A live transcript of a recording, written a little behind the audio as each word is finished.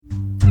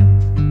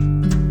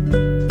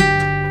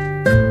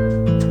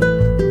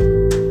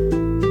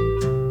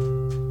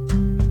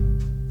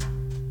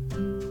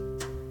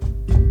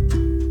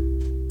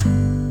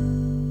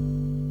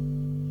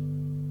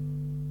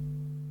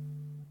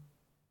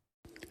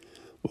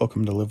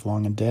Welcome to Live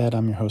Long and Dad.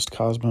 I'm your host,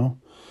 Cosmo.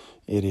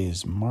 It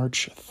is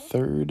March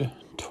 3rd,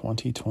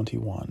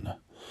 2021.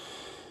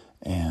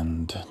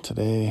 And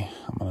today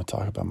I'm going to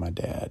talk about my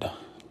dad.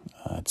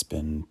 It's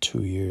been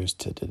 2 years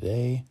to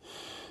today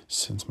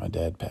since my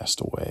dad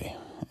passed away.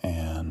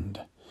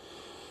 And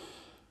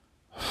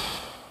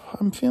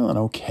I'm feeling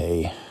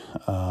okay.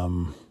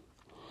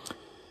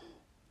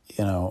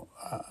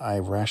 I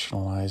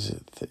rationalize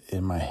it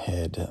in my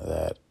head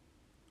that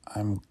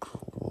I'm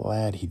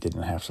glad he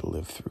didn't have to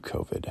live through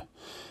COVID.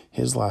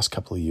 His last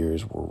couple of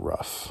years were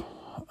rough.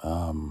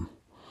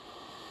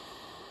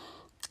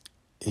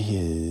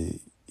 He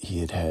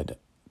had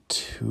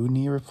 2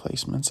 knee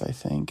replacements, I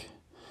think,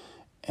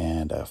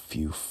 and a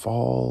few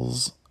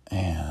falls,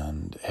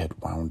 and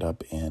had wound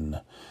up in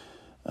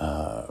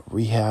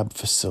rehab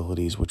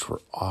facilities, which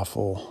were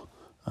awful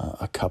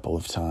a couple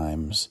of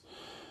times.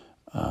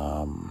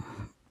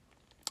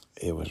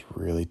 It was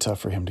really tough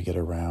for him to get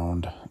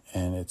around,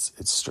 and it's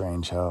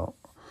strange how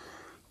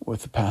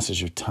with the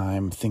passage of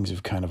time, things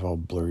have kind of all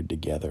blurred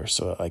together.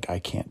 So, I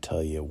can't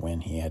tell you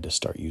when he had to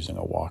start using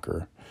a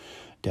walker.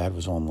 Dad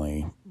was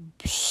only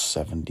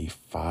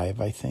 75,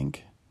 I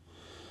think.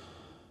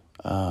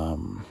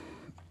 But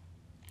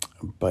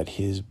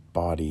his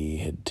body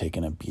had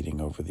taken a beating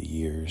over the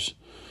years.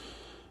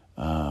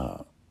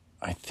 I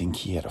think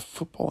he had a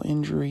football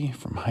injury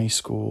from high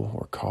school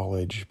or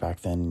college.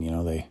 Back then,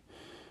 they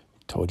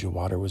told you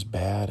water was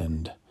bad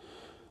and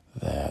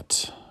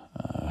that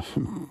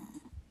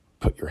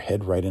put your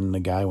head right in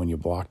the guy when you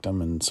blocked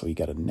him. And so he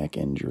got a neck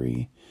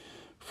injury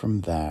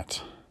from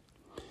that.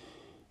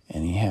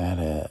 And he had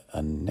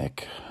a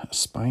neck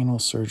spinal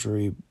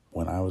surgery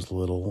when I was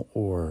little,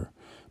 or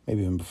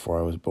maybe even before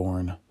I was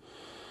born.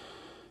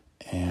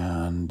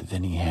 And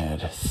then he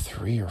had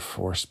 3 or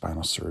 4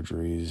 spinal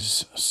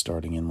surgeries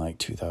starting in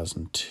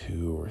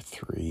 2002 or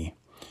 3.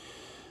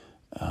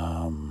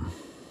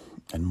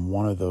 And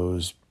one of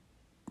those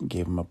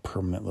gave him a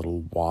permanent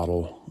little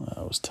waddle.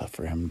 It was tough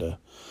for him to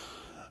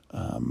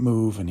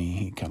move, and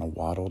he kind of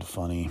waddled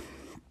funny.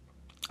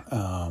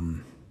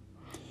 And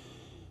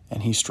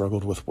he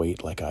struggled with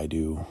weight like I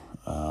do.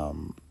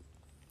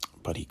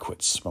 But he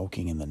quit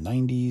smoking in the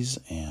 90s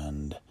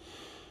and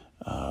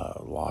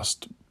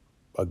lost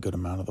a good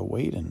amount of the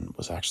weight and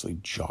was actually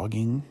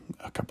jogging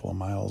a couple of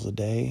miles a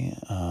day.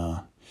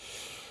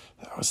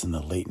 That was in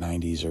the late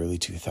 90s, early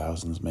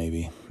 2000s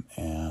maybe.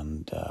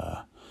 And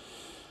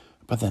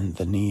but then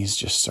the knees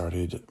just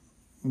started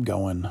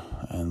going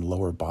and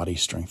lower body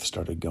strength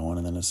started going,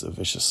 and then it's a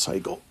vicious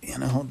cycle.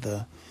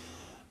 The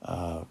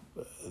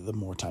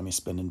more time you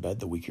spend in bed,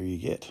 the weaker you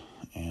get.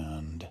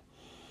 And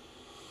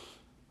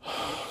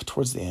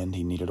towards the end,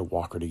 he needed a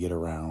walker to get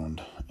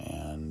around,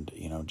 and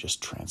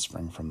just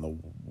transferring from the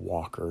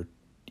walker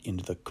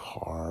into the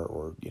car,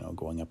 or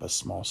going up a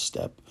small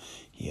step,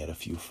 he had a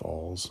few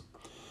falls.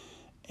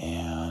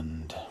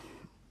 And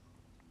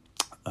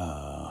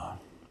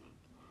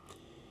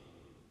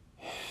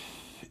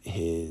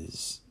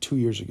his 2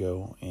 years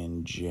ago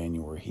in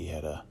January, he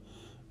had a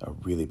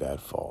really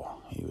bad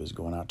fall. He was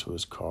going out to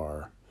his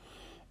car,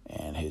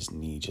 and his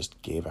knee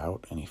just gave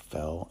out, and he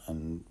fell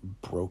and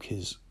broke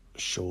his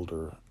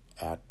shoulder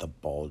at the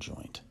ball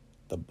joint.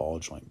 The ball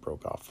joint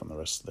broke off from the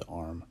rest of the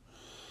arm.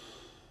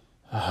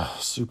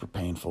 Super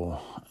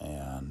painful.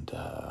 And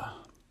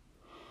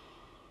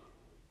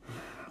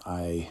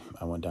I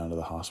went down to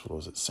the hospital. It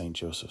was at St.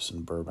 Joseph's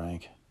in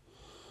Burbank,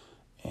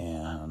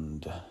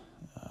 and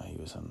he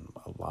was in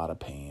a lot of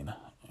pain,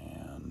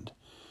 and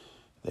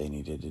they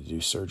needed to do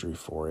surgery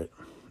for it.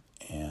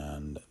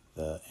 And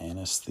the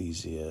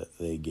anesthesia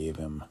they gave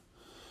him,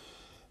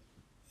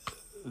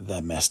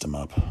 that messed him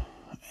up,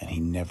 and he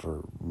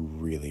never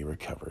really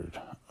recovered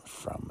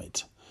from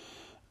it.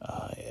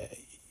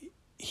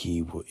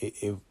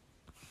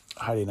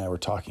 Heidi and I were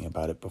talking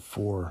about it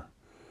before,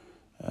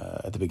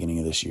 at the beginning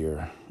of this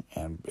year,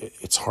 and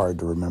it's hard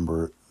to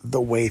remember the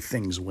way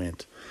things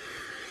went.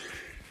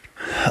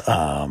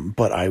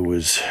 But I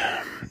was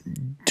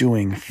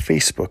doing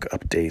Facebook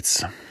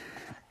updates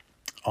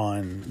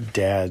on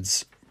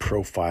Dad's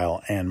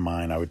profile and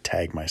mine. I would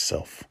tag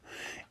myself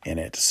in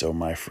it so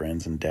my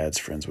friends and Dad's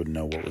friends would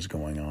know what was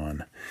going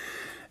on.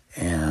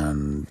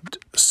 And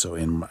so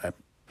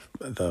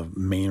the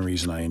main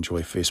reason I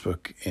enjoy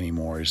Facebook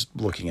anymore is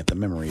looking at the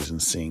memories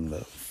and seeing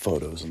the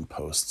photos and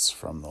posts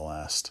from the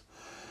last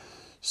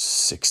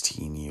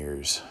 16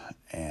 years.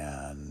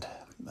 And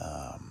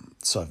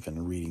so I've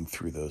been reading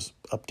through those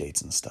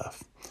updates and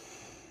stuff.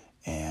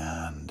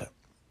 And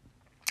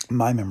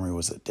my memory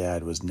was that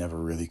Dad was never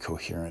really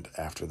coherent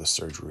after the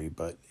surgery,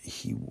 but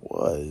he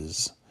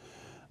was.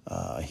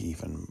 He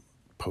even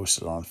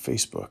posted on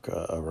Facebook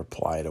a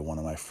reply to one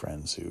of my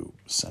friends who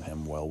sent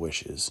him well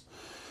wishes.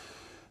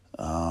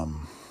 But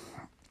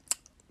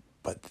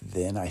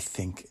then I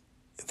think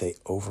they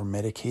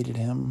over-medicated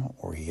him,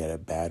 or he had a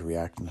bad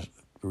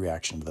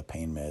reaction to the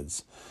pain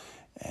meds.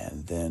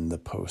 And then the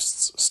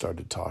posts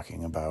started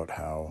talking about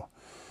how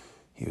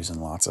he was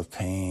in lots of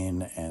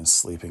pain and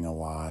sleeping a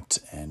lot.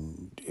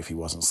 And if he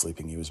wasn't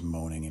sleeping, he was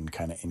moaning and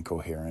kind of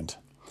incoherent.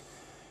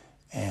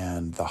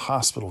 And the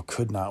hospital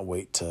could not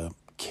wait to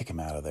kick him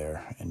out of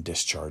there and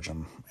discharge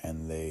him.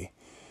 And they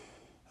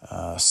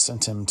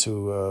sent him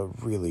to a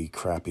really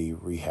crappy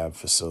rehab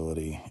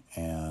facility.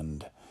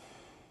 And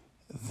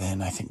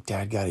then I think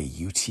Dad got a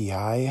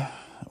UTI,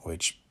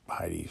 which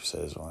Heidi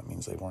says, well, that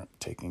means they weren't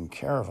taking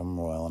care of him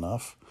well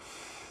enough.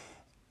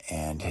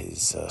 And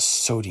his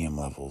sodium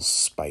levels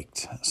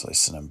spiked. So they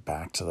sent him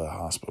back to the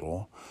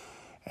hospital.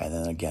 And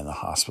then again, the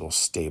hospital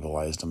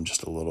stabilized him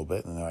just a little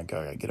bit. And they're like,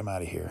 all right, get him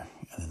out of here.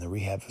 And then the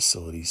rehab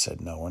facility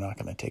said, no, we're not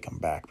going to take him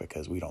back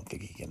because we don't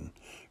think he can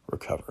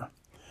recover.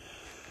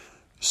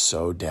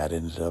 So Dad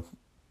ended up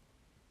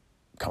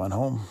coming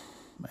home.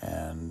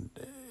 And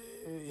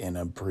in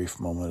a brief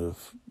moment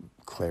of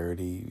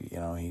clarity,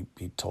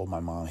 he told my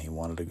mom he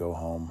wanted to go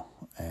home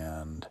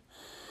and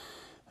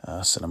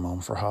sent him home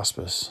for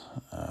hospice.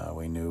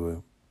 We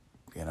knew,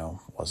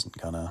 wasn't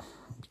going to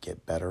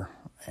get better.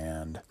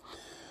 And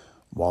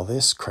while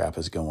this crap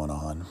is going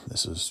on,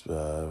 this was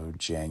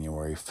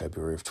January,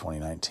 February of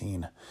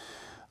 2019,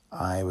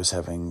 I was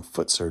having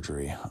foot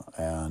surgery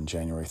on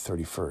January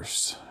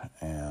 31st,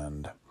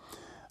 and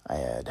I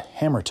had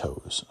hammer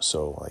toes,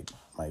 so like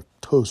my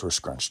toes were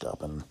scrunched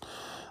up, and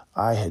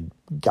I had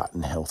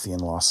gotten healthy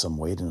and lost some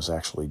weight and was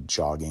actually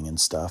jogging and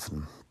stuff,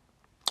 and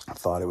I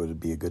thought it would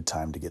be a good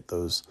time to get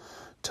those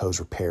toes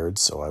repaired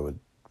so I would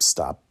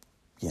stop,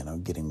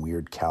 getting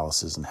weird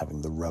calluses and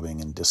having the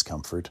rubbing and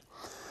discomfort.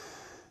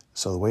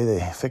 So the way they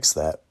fix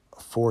that,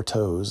 4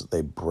 toes,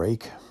 they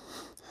break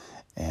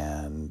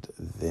and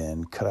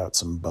then cut out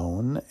some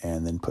bone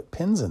and then put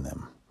pins in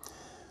them.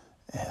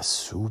 It's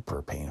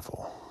super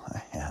painful.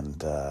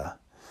 And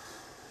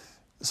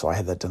so I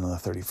had that done on the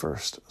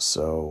 31st.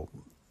 So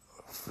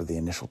for the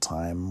initial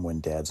time when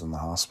Dad's in the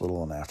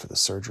hospital and after the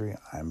surgery,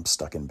 I'm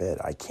stuck in bed.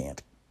 I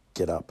can't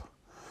get up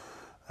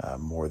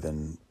more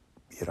than,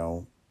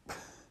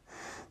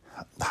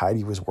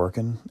 Heidi was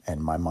working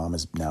and my mom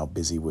is now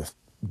busy with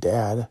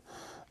Dad,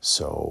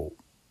 so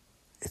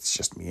it's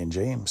just me and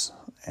James.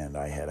 And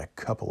I had a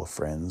couple of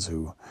friends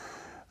who,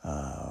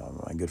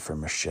 my good friend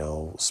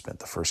Michelle spent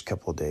the first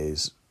couple of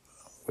days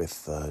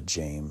with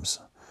James,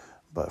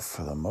 but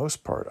for the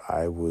most part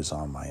I was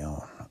on my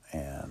own,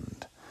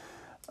 and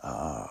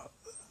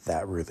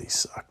that really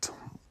sucked.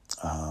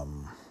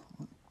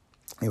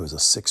 It was a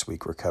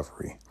 6-week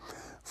recovery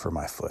for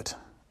my foot,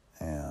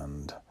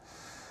 and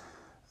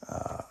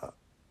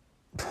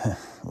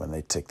when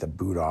they take the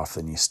boot off,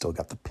 then you still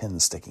got the pin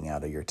sticking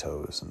out of your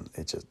toes, and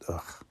it just,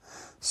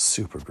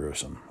 super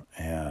gruesome,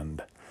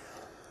 and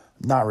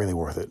not really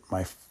worth it.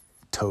 My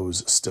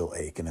toes still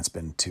ache, and it's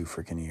been 2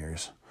 freaking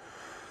years.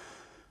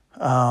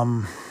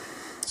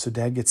 So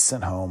Dad gets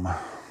sent home,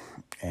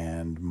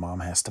 and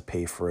Mom has to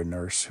pay for a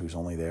nurse who's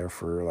only there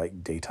for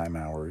like daytime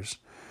hours,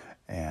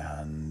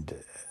 and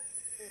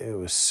it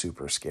was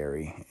super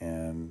scary,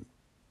 and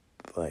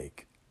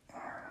like,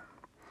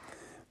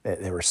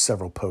 there were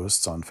several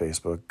posts on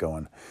Facebook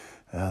going,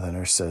 the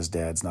nurse says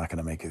Dad's not going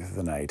to make it through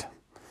the night.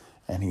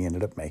 And he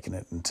ended up making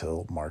it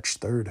until March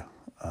 3rd.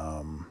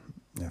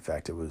 In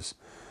fact, it was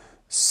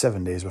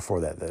 7 days before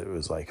that it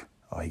was like,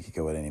 he could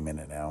go at any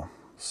minute now.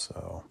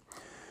 So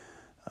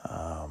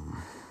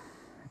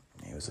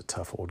he was a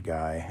tough old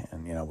guy.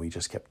 And, we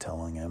just kept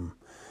telling him,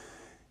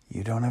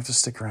 you don't have to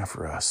stick around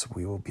for us.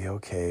 We will be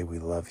okay. We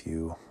love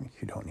you.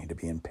 You don't need to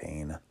be in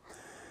pain.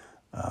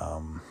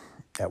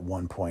 At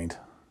one point,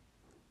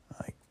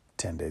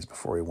 10 days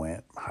before he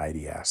went,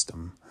 Heidi asked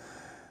him,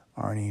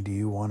 Arnie, do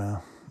you want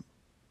to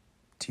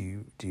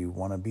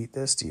beat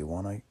this? Do you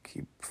want to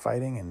keep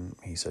fighting? And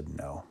he said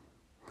no.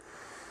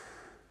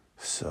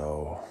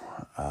 So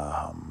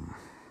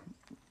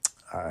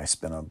I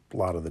spent a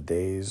lot of the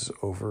days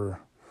over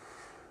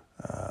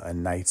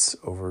and nights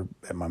over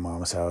at my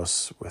mom's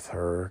house with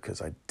her because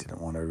I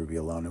didn't want her to be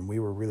alone. And we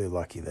were really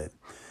lucky that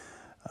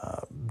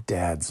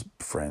Dad's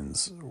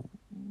friends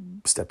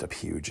stepped up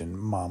huge, and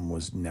Mom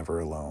was never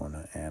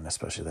alone. And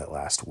especially that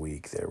last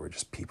week, there were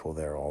just people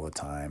there all the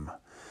time,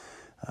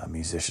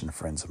 musician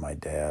friends of my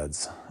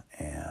dad's.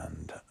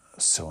 And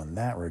so in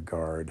that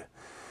regard,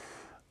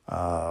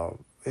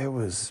 it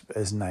was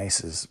as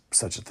nice as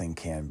such a thing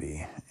can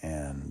be.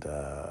 And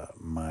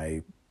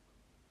my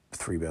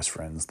 3 best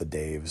friends, the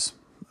Daves,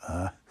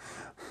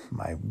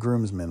 my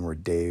groomsmen were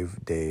Dave,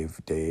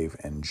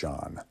 and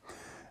John.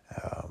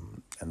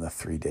 And the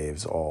 3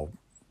 Daves all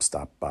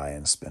stopped by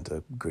and spent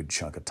a good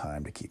chunk of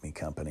time to keep me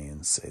company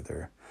and say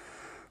their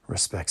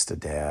respects to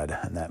Dad,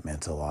 and that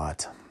meant a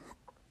lot.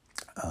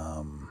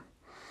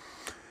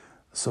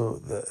 So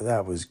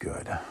that was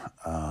good,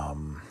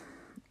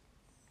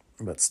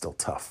 but still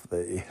tough.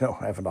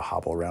 Having to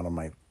hobble around on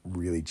my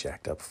really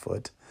jacked up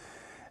foot,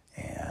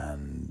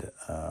 and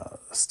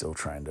still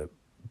trying to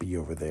be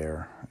over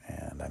there.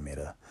 And I made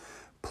a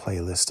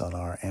playlist on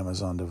our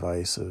Amazon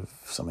device of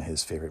some of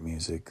his favorite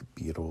music: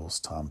 Beatles,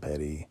 Tom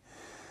Petty,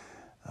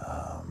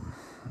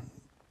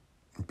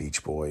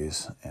 Beach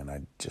Boys, and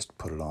I just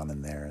put it on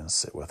in there and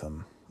sit with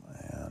him.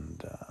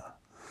 And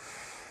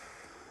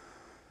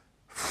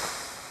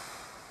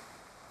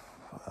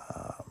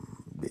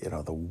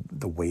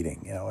the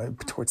waiting.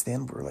 Towards the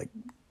end, we're like,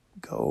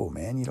 go,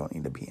 man. You don't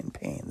need to be in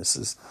pain. This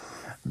is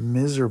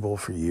miserable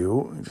for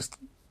you. Just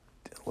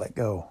let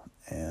go.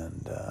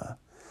 And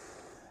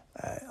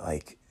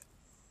like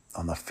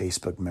on the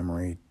Facebook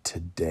memory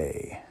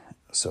today,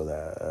 so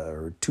that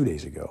or 2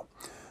 days ago,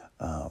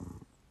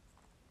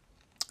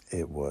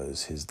 it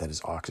was that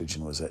his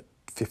oxygen was at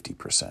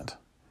 50%,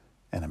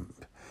 and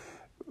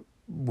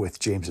with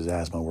James's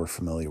asthma, we're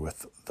familiar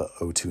with the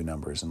O2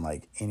 numbers, and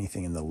like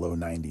anything in the low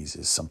 90s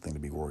is something to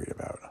be worried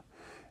about.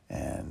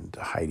 And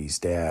Heidi's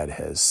dad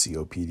has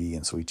COPD,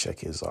 and so we check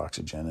his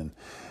oxygen, and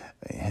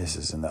his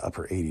is in the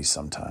upper 80s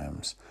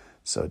sometimes.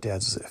 So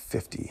Dad's was at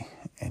 50,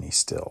 and he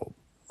still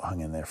hung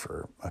in there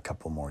for a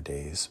couple more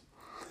days.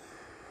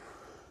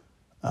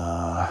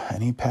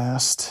 And he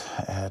passed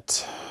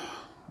at,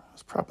 it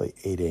was probably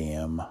 8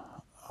 a.m.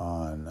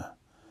 on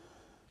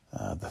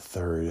the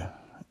 3rd,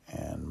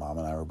 and Mom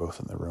and I were both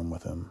in the room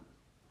with him.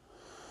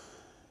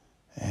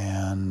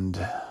 And,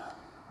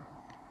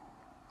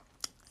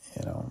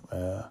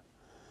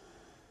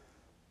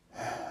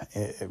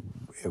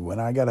 when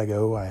I gotta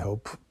go, I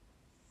hope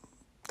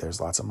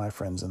there's lots of my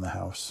friends in the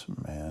house.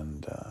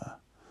 And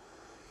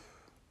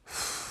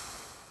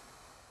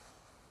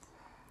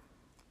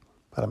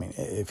but I mean,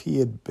 if he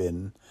had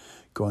been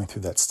going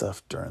through that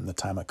stuff during the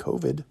time of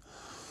COVID,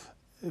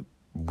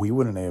 we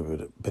wouldn't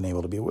have been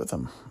able to be with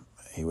him.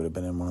 He would have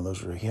been in one of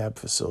those rehab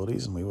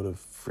facilities, and we would have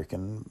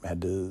freaking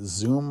had to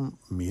Zoom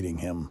meeting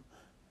him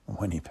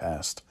when he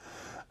passed.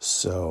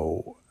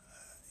 So,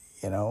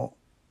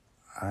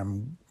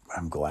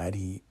 I'm glad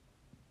he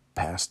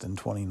passed in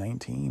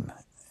 2019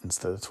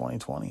 instead of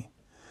 2020.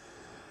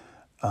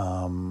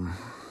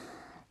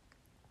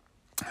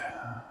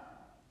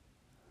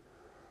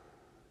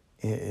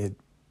 It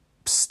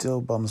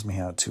still bums me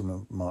out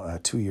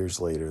 2 years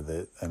later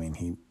that,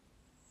 he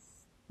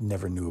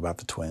never knew about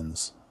the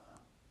twins,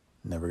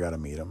 never got to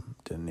meet them,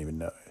 didn't even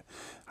know.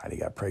 Heidi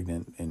got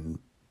pregnant in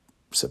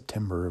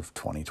September of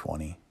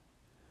 2020.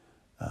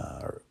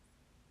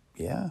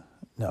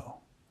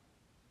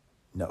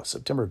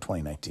 September of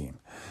 2019.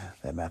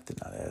 That math did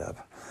not add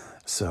up.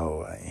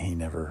 So he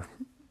never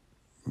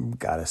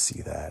got to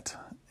see that.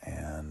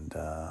 And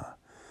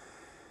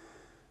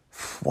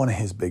one of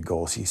his big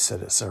goals, he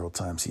said it several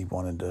times, he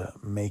wanted to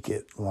make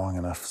it long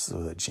enough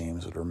so that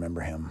James would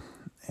remember him.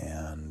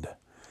 And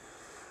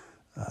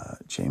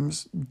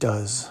James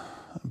does,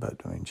 but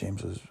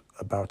James was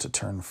about to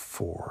turn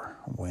 4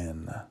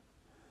 when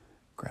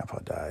Grandpa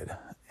died.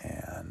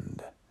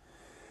 And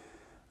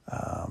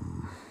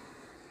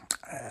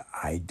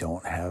I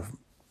don't have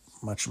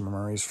much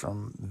memories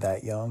from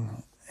that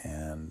young,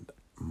 and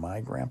my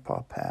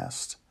grandpa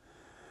passed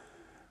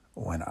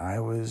when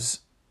it was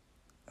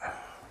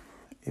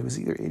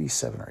either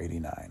 87 or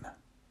 89. I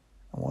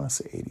want to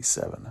say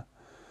 87,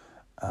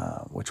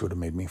 which would have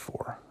made me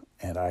 4.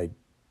 And I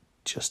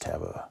just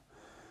have a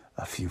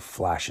few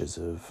flashes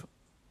of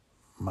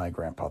my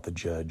grandpa, the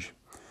judge.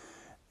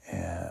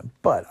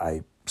 But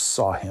I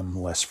saw him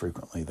less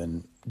frequently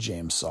than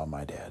James saw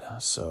my dad.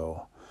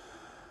 So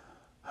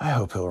I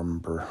hope he'll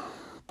remember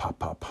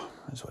Pop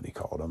is what he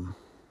called him.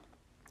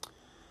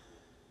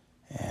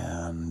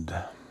 And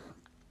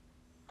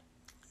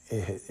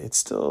it's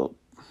still,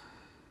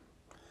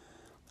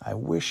 I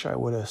wish I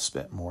would have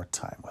spent more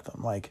time with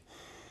him. Like,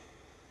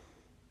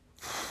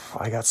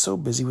 I got so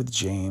busy with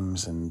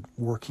James and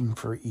working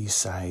for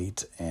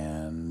eSight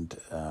and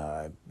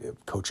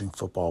coaching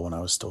football when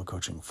I was still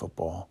coaching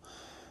football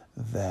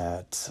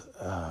that,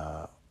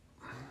 I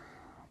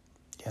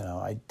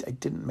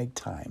didn't make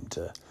time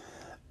to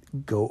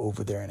go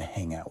over there and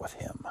hang out with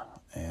him.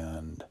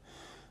 And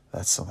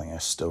that's something I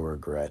still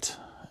regret.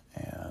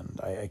 And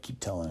I keep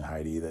telling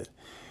Heidi that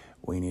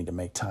we need to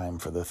make time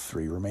for the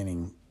 3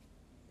 remaining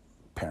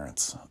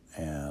parents.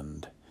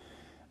 And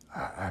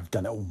I've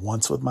done it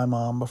once with my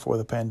mom before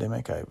the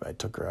pandemic. I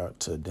took her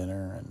out to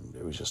dinner, and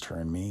it was just her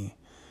and me.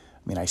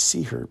 I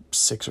see her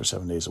 6 or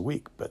 7 days a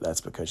week, but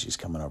that's because she's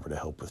coming over to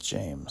help with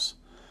James.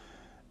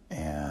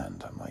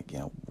 And I'm like,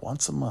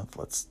 once a month,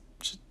 let's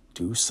just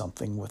do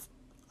something with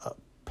a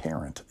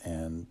parent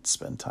and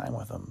spend time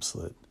with them so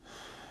that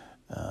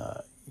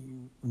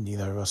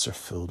neither of us are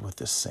filled with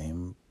this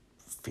same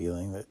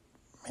feeling that,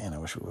 man, I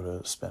wish we would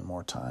have spent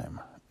more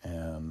time.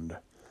 And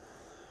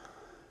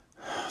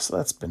so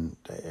that's been,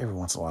 every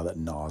once in a while, that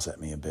gnaws at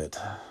me a bit.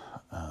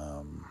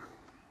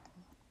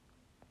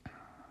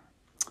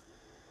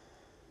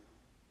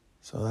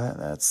 So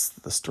that's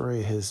the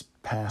story of his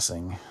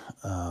passing.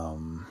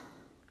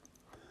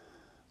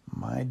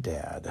 My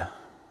dad,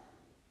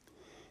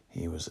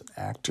 he was an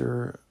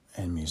actor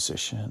and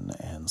musician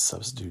and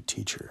substitute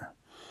teacher.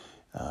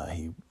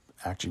 He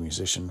acted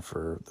musician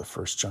for the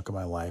first chunk of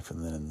my life,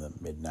 and then in the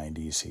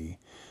mid-90s he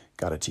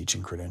got a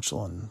teaching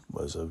credential and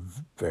was a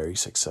very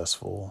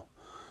successful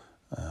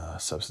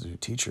substitute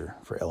teacher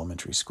for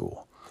elementary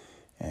school.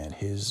 And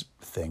his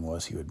thing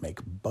was he would make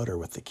butter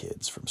with the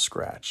kids from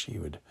scratch. He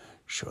would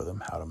show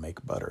them how to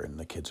make butter, and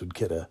the kids would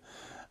get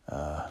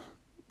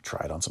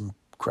try it on some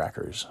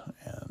crackers,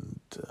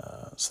 and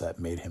so that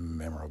made him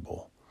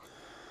memorable.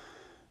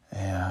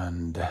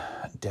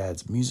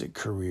 Dad's music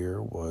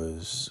career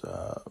was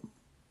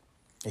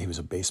he was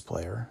a bass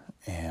player,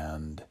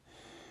 and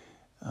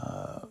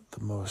the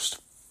most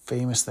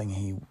famous thing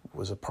he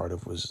was a part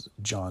of was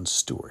Jon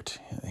Stewart.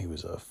 He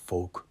was a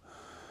folk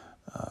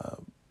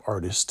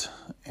artist,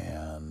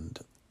 and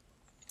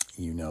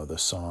you know the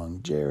song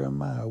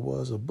Jeremiah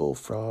was a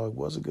bullfrog,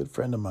 was a good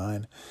friend of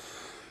mine.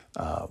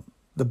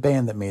 The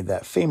band that made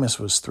that famous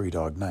was Three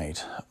Dog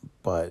Night,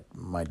 but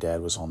my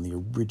dad was on the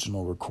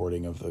original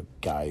recording of the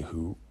guy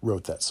who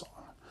wrote that song.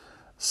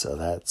 So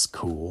that's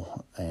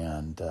cool.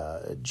 And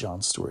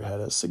Jon Stewart had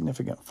a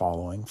significant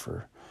following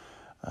for,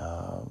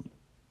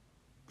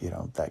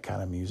 that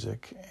kind of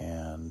music.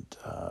 And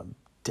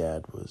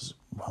Dad was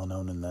well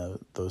known in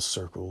those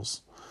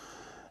circles.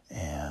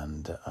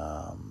 And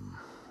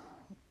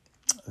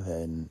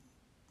then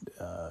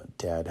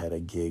Dad had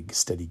a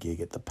steady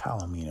gig at the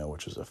Palomino,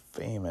 which was a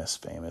famous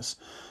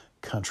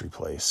country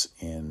place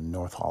in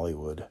North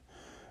Hollywood.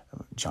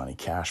 Johnny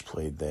Cash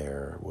played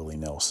there, Willie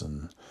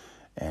Nelson,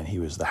 and he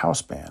was the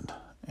house band.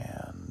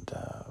 And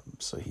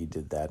so he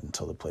did that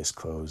until the place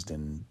closed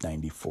in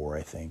 '94,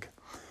 I think.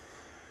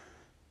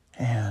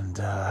 And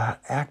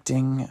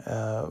acting,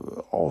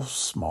 all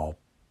small,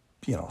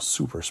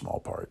 super small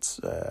parts.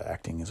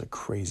 Acting is a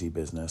crazy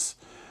business.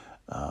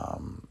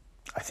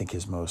 I think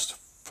his most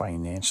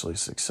financially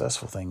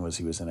successful thing was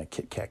he was in a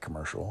Kit Kat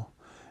commercial,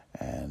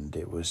 and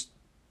it was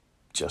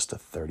just a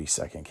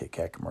 30-second Kit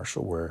Kat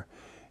commercial where,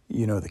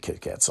 the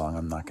Kit Kat song.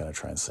 I'm not going to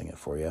try and sing it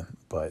for you,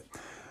 but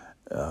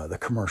the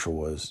commercial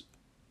was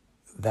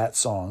that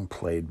song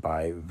played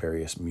by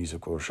various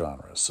musical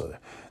genres. So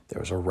there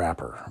was a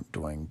rapper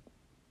doing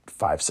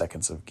 5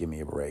 seconds of Give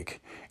Me a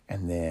Break,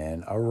 and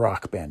then a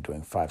rock band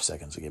doing 5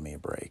 seconds of Give Me a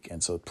Break.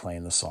 And so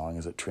playing the song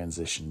as it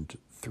transitioned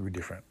through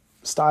different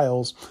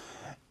styles.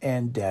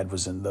 And Dad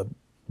was in the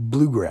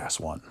bluegrass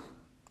one.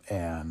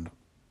 And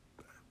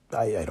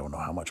I don't know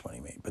how much money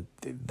he made, but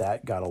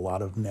that got a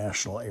lot of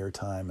national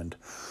airtime, and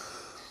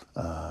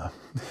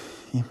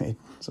he made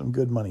some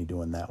good money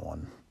doing that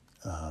one.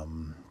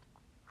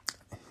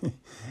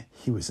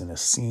 He was in a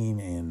scene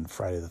in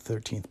Friday the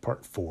 13th,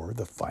 Part 4,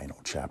 the final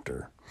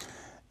chapter.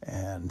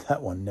 And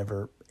that one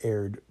never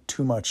aired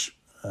too much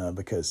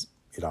because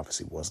it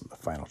obviously wasn't the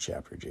final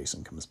chapter.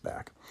 Jason comes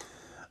back.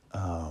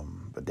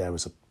 But Dad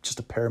was just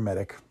a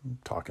paramedic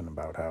talking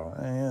about how,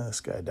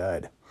 this guy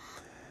died.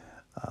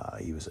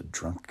 He was a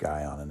drunk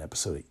guy on an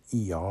episode of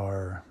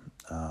ER.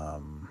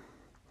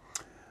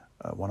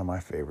 One of my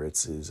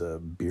favorites is a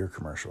beer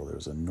commercial. There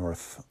was a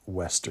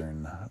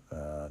Northwestern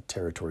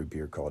Territory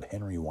beer called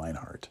Henry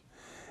Weinhardt.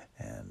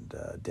 And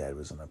Dad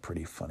was in a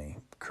pretty funny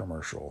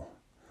commercial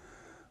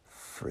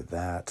for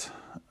that.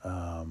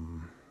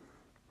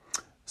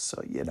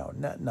 So,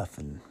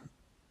 nothing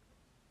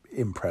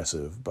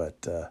impressive,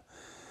 but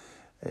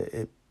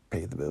it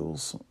paid the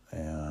bills.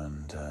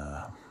 And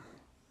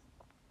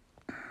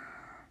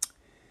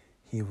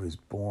he was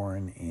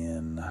born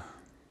in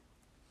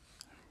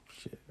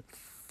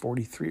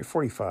 43 or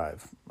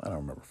 45. I don't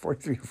remember,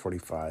 43 or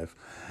 45.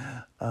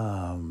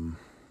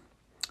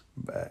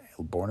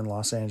 Born in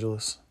Los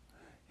Angeles.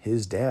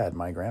 His dad,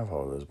 my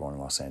grandfather, was born in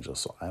Los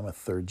Angeles, so I'm a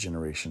third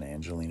generation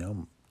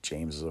Angelino.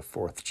 James is a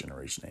fourth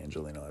generation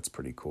Angelino. That's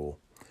pretty cool.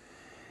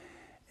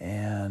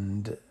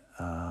 And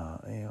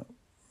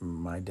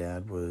my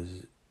dad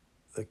was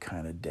the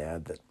kind of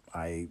dad that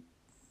I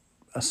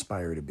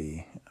aspire to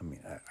be. I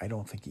mean, I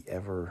don't think he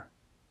ever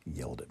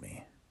yelled at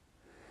me.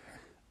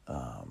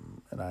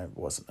 And I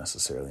wasn't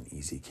necessarily an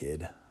easy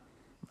kid.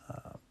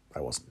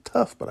 I wasn't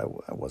tough, but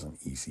I wasn't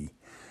easy.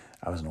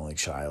 I was an only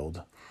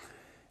child.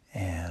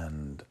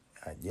 And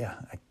I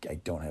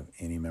don't have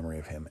any memory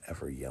of him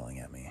ever yelling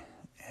at me.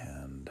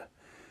 And,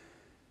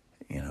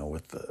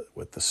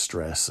 with the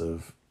stress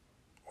of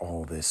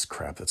all this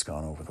crap that's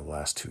gone over the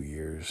last 2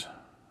 years,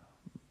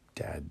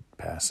 Dad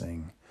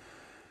passing,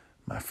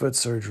 my foot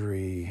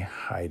surgery,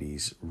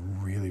 Heidi's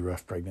really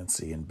rough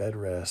pregnancy and bed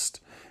rest,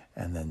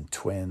 and then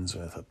twins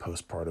with a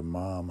postpartum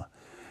mom.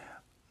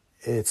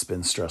 It's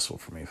been stressful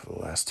for me for the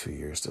last 2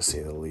 years, to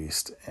say the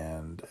least.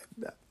 And,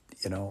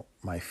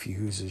 my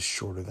fuse is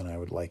shorter than I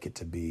would like it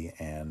to be.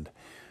 And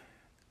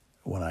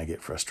when I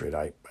get frustrated,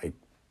 I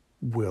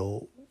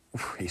will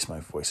raise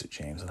my voice at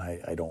James, and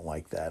I don't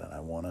like that. And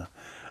I want to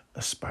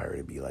aspire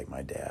to be like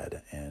my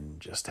dad and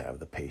just have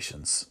the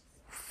patience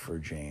for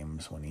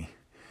James when he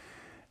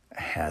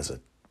has a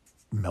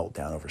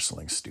meltdown over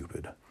something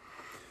stupid.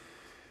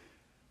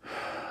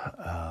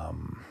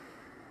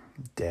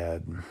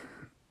 Dad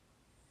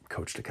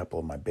coached a couple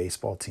of my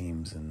baseball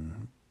teams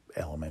in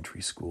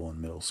elementary school and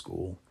middle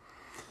school.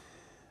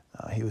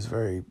 He was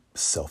very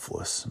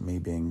selfless. Me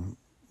being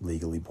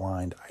legally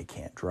blind, I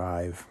can't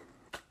drive.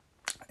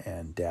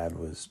 And Dad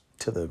was,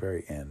 to the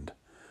very end,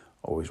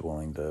 always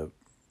willing to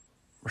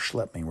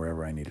schlep me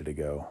wherever I needed to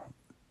go,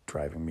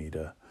 driving me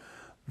to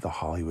the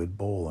Hollywood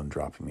Bowl and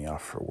dropping me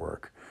off for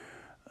work,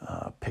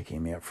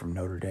 picking me up from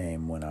Notre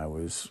Dame when I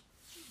was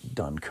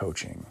done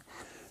coaching,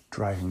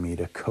 driving me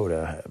to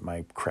Coda at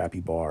my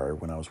crappy bar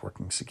when I was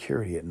working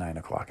security at 9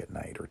 o'clock at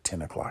night or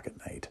 10 o'clock at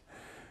night.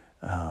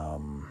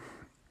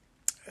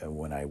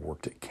 When I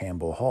worked at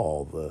Campbell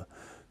Hall, the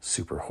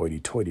super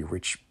hoity-toity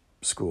rich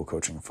school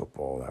coaching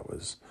football, that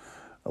was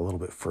a little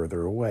bit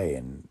further away,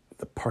 and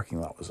the parking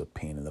lot was a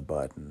pain in the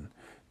butt, and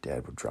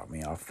Dad would drop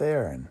me off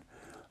there and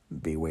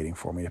be waiting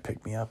for me to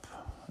pick me up.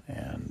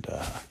 And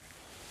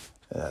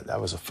that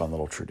was a fun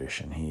little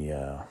tradition. He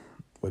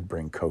would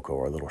bring Coco,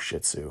 our little Shih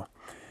Tzu,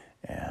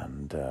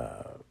 and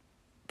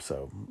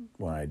so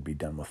when I'd be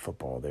done with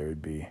football, there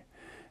would be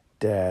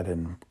Dad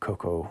and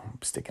Coco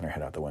sticking her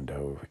head out the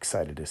window,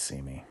 excited to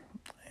see me.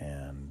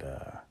 And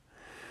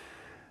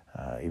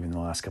even the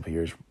last couple of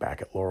years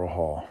back at Laurel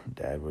Hall,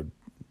 Dad would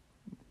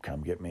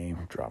come get me,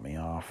 drop me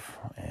off,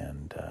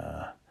 and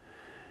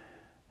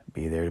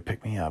be there to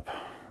pick me up.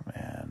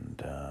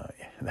 And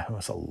that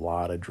was a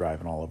lot of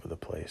driving all over the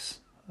place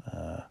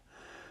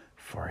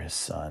for his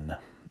son.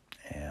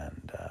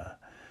 And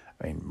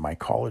I mean, my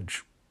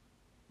college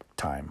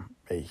time,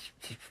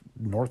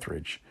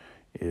 Northridge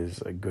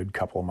is a good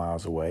couple of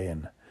miles away,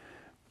 and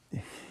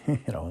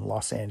in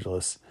Los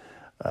Angeles,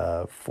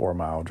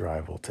 4-mile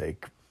drive will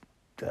take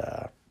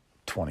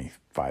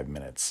 25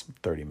 minutes,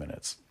 30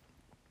 minutes.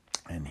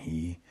 And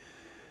he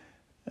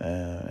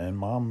and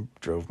Mom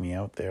drove me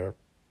out there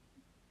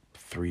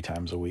 3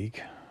 times a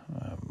week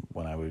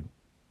when I would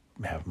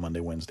have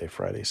Monday, Wednesday,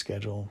 Friday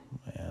schedule,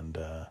 and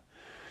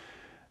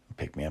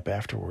pick me up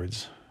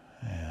afterwards.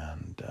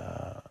 And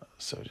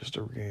so just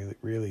a really,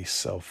 really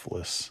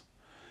selfless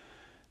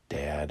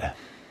dad.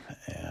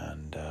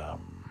 And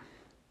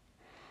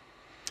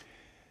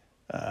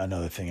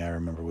another thing I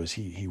remember was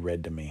he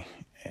read to me,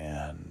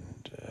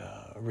 and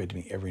read to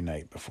me every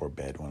night before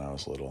bed when I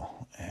was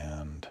little.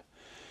 And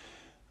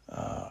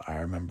I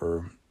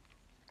remember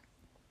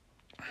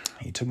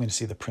he took me to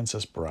see The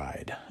Princess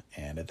Bride,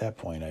 and at that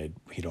point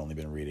he'd only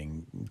been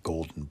reading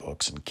golden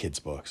books and kids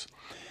books.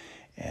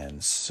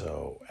 And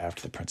so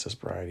after The Princess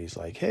Bride, he's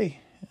like, hey,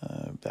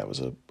 that was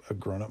a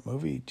grown-up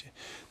movie.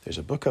 There's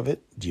a book of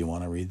it. Do you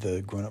want to read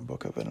the grown-up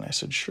book of it? And I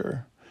said,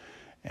 sure.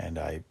 And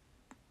I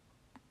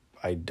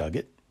dug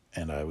it,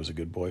 and I was a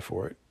good boy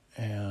for it.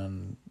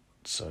 And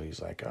so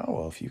he's like, oh,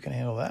 well, if you can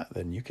handle that,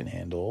 then you can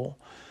handle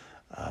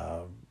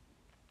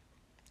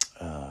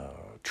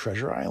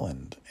Treasure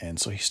Island. And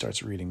so he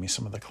starts reading me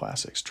some of the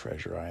classics,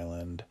 Treasure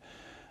Island,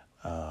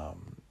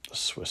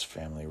 Swiss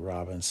Family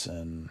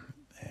Robinson,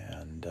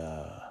 and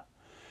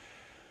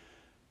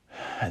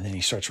then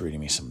he starts reading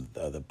me some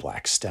of the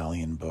Black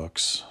Stallion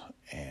books,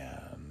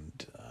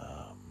 and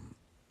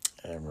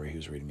I remember he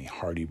was reading me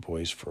Hardy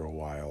Boys for a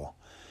while,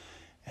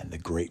 and The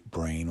Great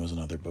Brain was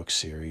another book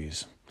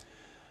series.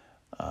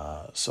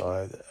 So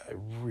I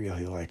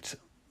really liked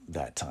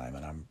that time,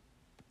 and I'm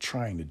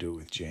trying to do it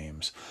with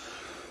James.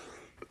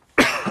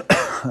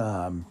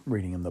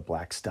 Reading him the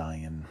Black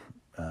Stallion,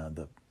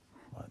 the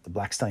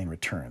Black Stallion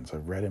Returns.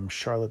 I've read him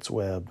Charlotte's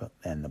Web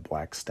and the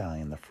Black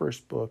Stallion, the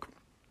first book.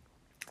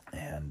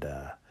 And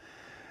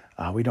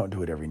we don't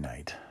do it every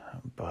night,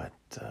 but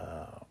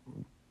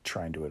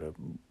try and do it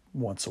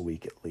once a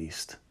week at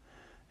least,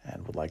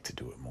 and would like to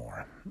do it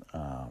more.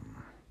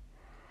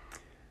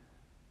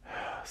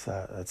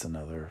 So that's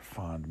another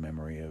fond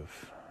memory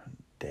of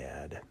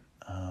Dad.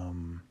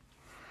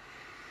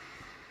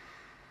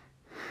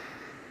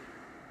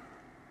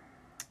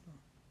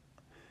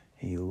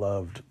 He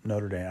loved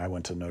Notre Dame. I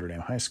went to Notre Dame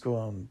High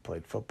School and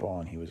played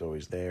football, and he was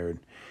always there.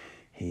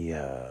 He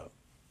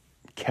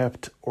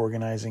kept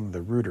organizing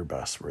the Rooter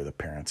bus, where the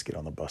parents get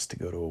on the bus to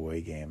go to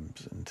away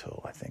games,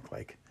 until I think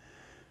like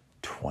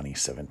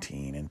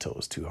 2017, until it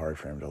was too hard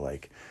for him to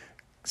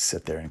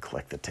sit there and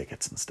collect the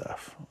tickets and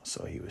stuff.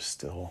 So he was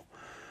still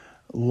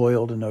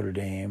loyal to Notre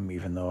Dame,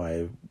 even though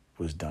I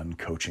was done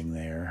coaching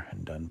there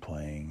and done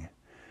playing.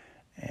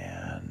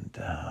 And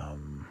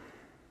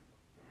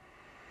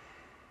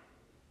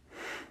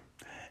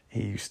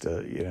he used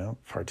to,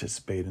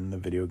 participate in the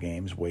video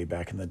games way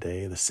back in the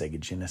day, the Sega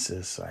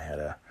Genesis. I had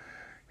a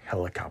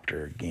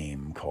helicopter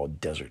game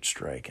called Desert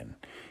Strike, and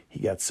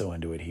he got so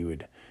into it, he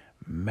would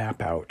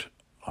map out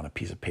on a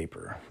piece of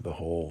paper the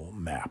whole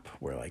map,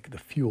 where the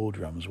fuel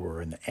drums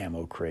were and the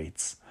ammo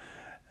crates.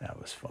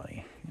 That was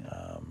funny.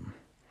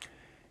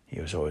 He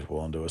was always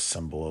willing to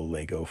assemble a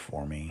Lego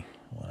for me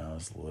when I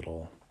was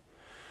little.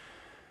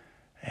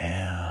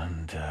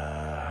 And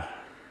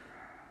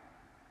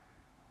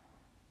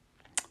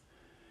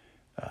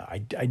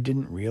I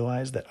didn't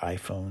realize that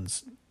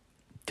iPhones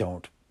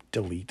don't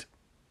delete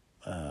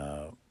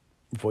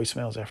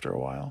voicemails after a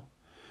while.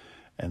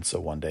 And so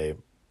one day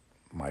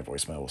my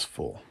voicemail was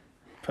full.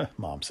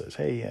 Mom says,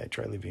 hey, I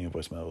tried leaving a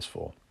voicemail, it was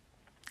full.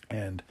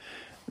 And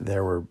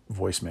there were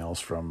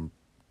voicemails from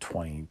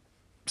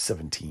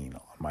 2017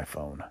 on my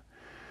phone.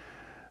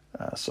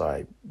 So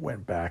I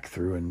went back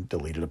through and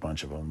deleted a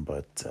bunch of them,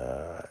 but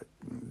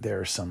there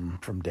are some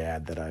from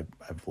Dad that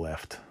I've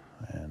left.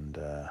 And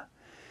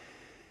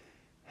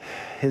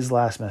his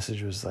last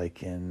message was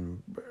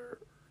in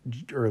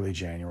early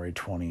January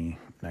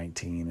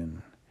 2019,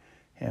 and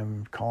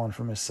him calling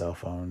from his cell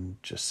phone,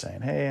 just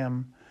saying, hey,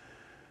 I'm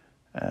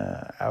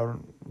out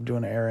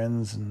doing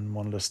errands and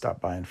wanted to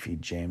stop by and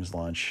feed James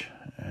lunch.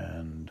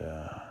 And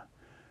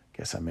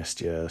guess I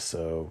missed you,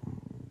 so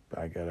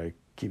I gotta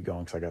keep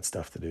going because I got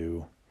stuff to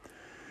do.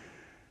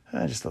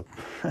 Just a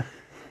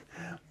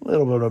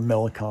little bit of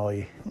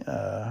melancholy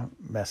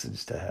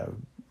message to have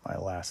my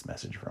last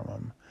message from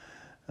him,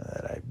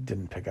 that I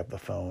didn't pick up the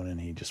phone and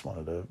he just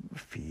wanted to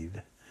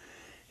feed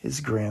his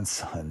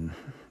grandson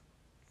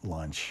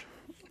lunch.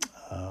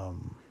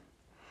 And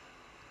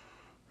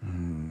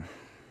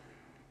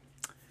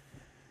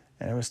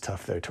it was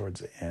tough there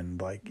towards the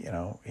end. Like,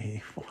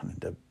 he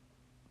wanted to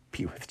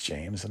be with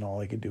James and all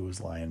he could do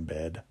was lie in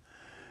bed.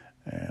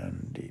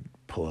 And he'd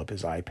pull up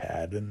his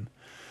iPad and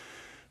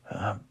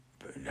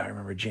I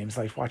remember James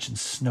liked watching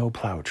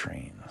snowplow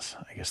trains.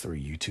 I guess there were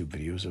YouTube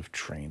videos of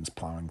trains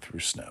plowing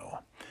through snow.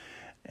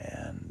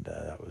 And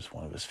that was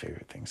one of his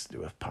favorite things to do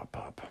with Pop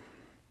Pop.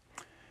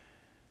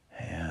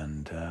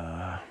 And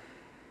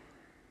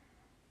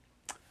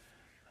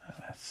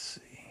let's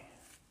see.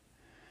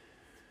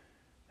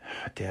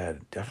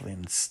 Dad definitely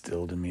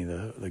instilled in me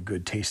the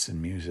good taste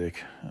in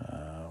music.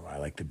 I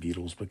like the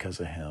Beatles because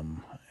of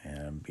him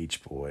and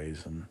Beach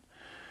Boys, and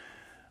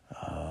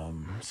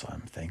so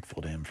I'm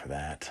thankful to him for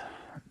that.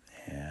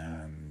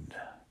 And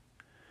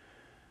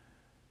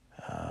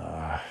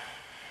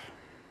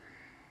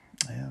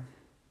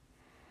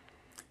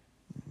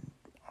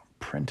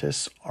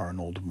Prentice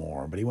Arnold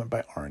Moore, but he went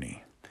by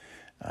Arnie.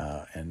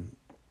 And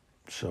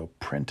so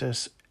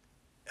Prentice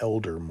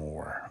Elder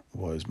Moore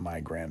was my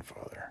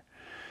grandfather.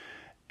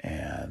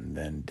 And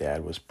then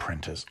Dad was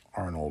Prentice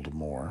Arnold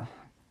Moore.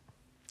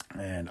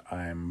 And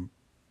I'm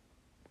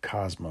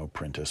Cosmo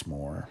Prentice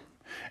Moore.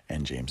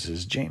 And James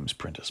is James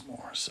Prentice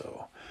Moore.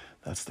 So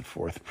that's the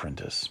fourth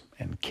Prentice.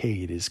 And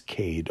Cade is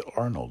Cade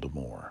Arnold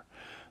Moore.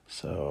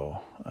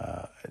 So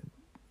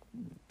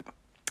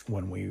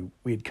when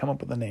we'd come up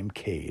with the name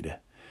Cade,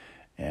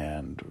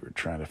 and we were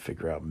trying to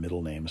figure out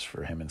middle names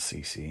for him and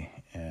Cece,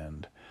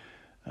 and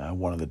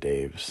one of the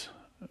Daves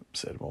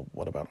said, well,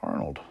 what about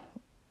Arnold?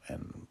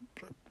 And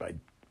I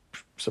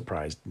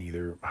surprised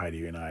neither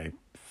Heidi and I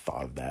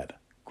thought of that.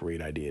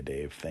 Great idea,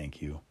 Dave.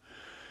 Thank you.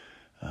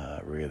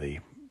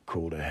 Really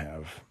cool to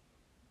have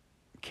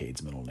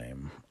Cade's middle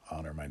name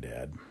honor my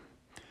dad.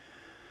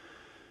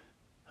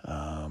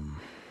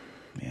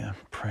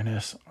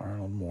 Prentice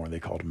Arnold Moore. They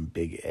called him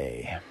Big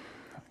A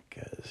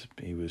because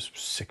he was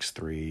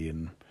 6'3"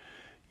 and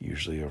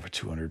usually over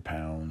 200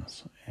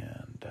 pounds,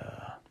 and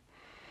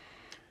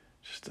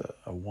just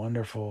a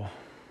wonderful,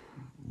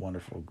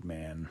 wonderful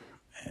man.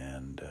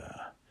 And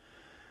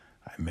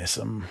I miss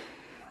him,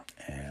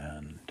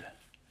 and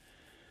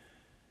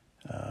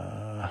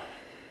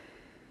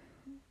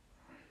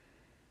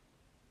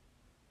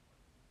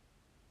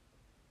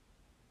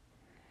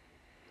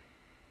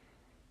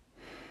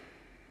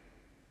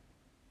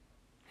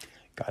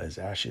got his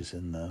ashes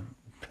in the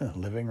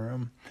living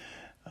room.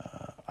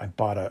 I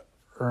bought a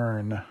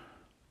urn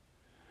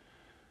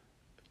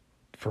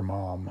for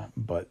Mom,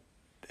 but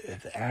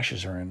the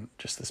ashes are in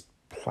just this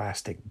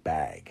plastic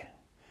bag,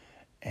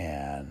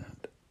 and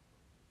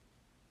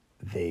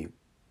I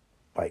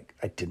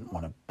didn't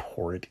want to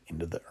pour it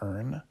into the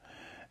urn,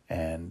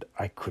 and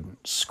I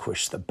couldn't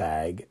squish the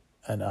bag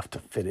enough to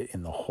fit it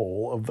in the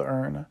hole of the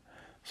urn,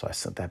 so I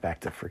sent that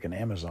back to freaking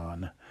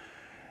Amazon.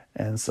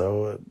 And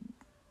so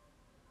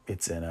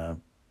it's in a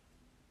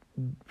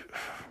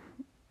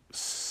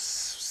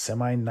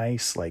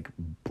semi-nice,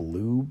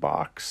 blue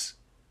box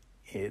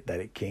that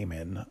it came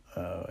in,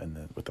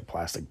 with the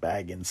plastic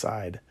bag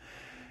inside.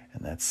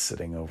 And that's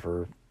sitting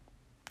over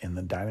in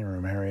the dining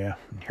room area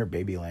near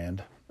Babyland.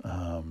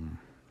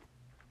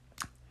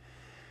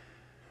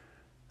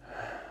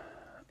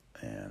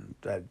 And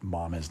that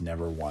Mom has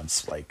never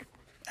once,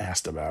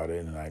 asked about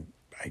it. And I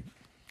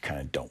kind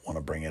of don't want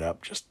to bring it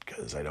up just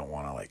because I don't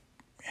want to,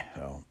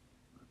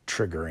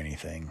 trigger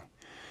anything.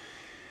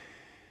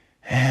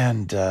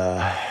 And,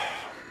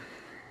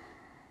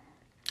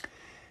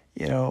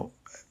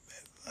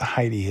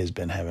 Heidi has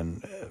been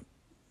having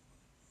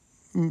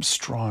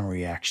strong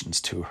reactions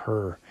to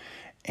her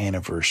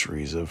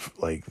anniversaries of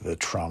the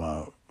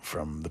trauma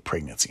from the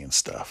pregnancy and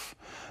stuff.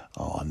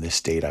 On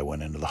this date, I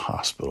went into the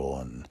hospital,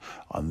 and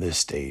on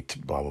this date,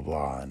 blah, blah,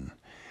 blah. And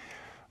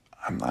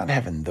I'm not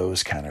having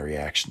those kind of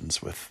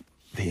reactions with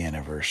the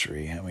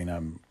anniversary. I mean,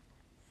 I'm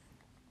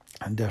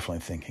definitely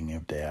thinking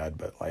of Dad,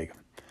 but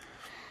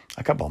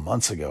a couple of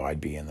months ago,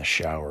 I'd be in the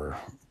shower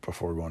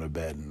before going to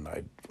bed, and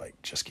I'd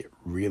just get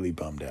really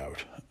bummed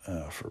out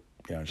for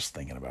just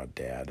thinking about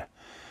Dad.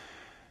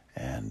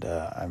 And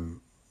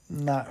I'm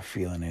not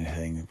feeling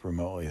anything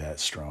remotely that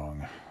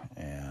strong.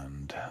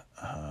 And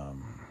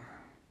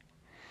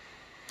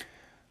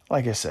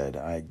like I said,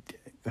 I'm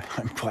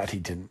glad he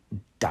didn't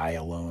die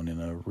alone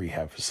in a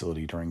rehab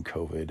facility during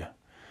COVID.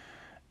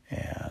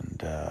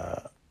 And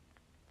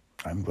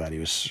I'm glad he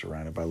was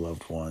surrounded by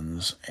loved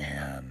ones.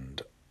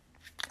 And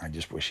I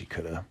just wish he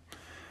could have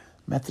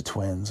met the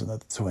twins, and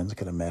that the twins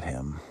could have met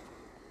him.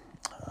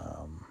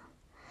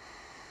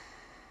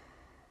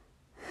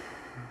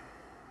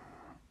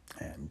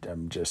 And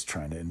am just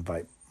trying to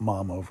invite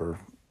Mom over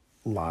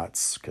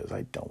lots because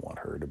I don't want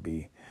her to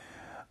be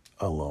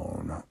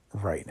alone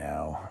right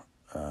now,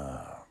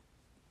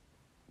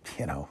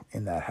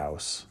 in that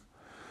house.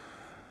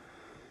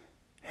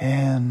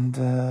 And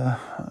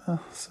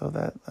so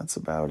that's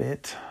about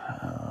it.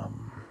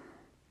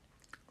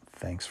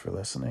 Thanks for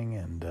listening,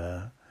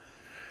 and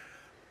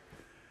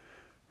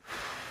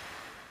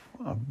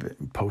I've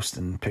been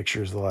posting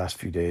pictures the last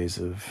few days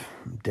of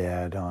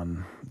Dad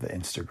on the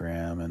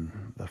Instagram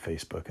and the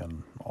Facebook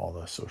and all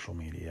the social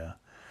media.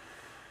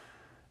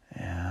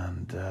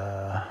 And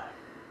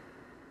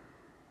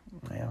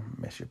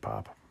miss you,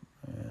 Pop.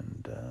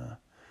 And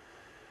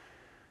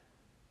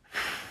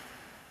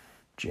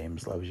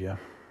James loves you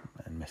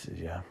and misses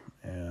you.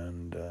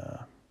 And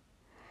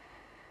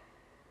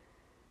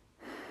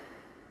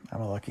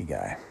I'm a lucky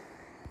guy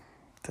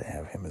to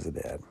have him as a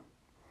dad.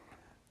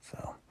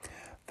 So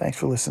thanks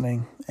for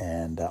listening.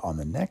 And on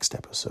the next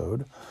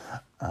episode,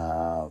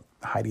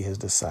 Heidi has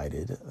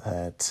decided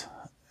that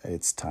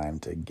it's time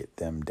to get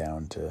them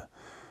down to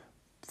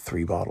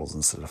 3 bottles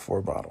instead of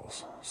 4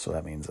 bottles. So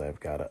that means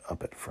I've got to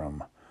up it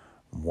from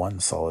 1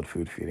 solid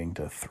food feeding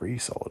to 3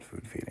 solid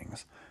food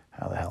feedings.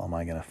 How the hell am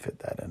I going to fit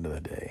that into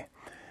the day?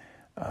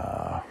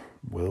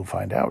 We'll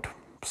find out.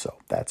 So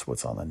that's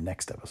what's on the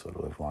next episode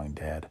of Live Long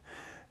Dad.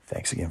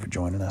 Thanks again for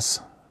joining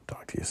us.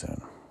 Talk to you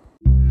soon.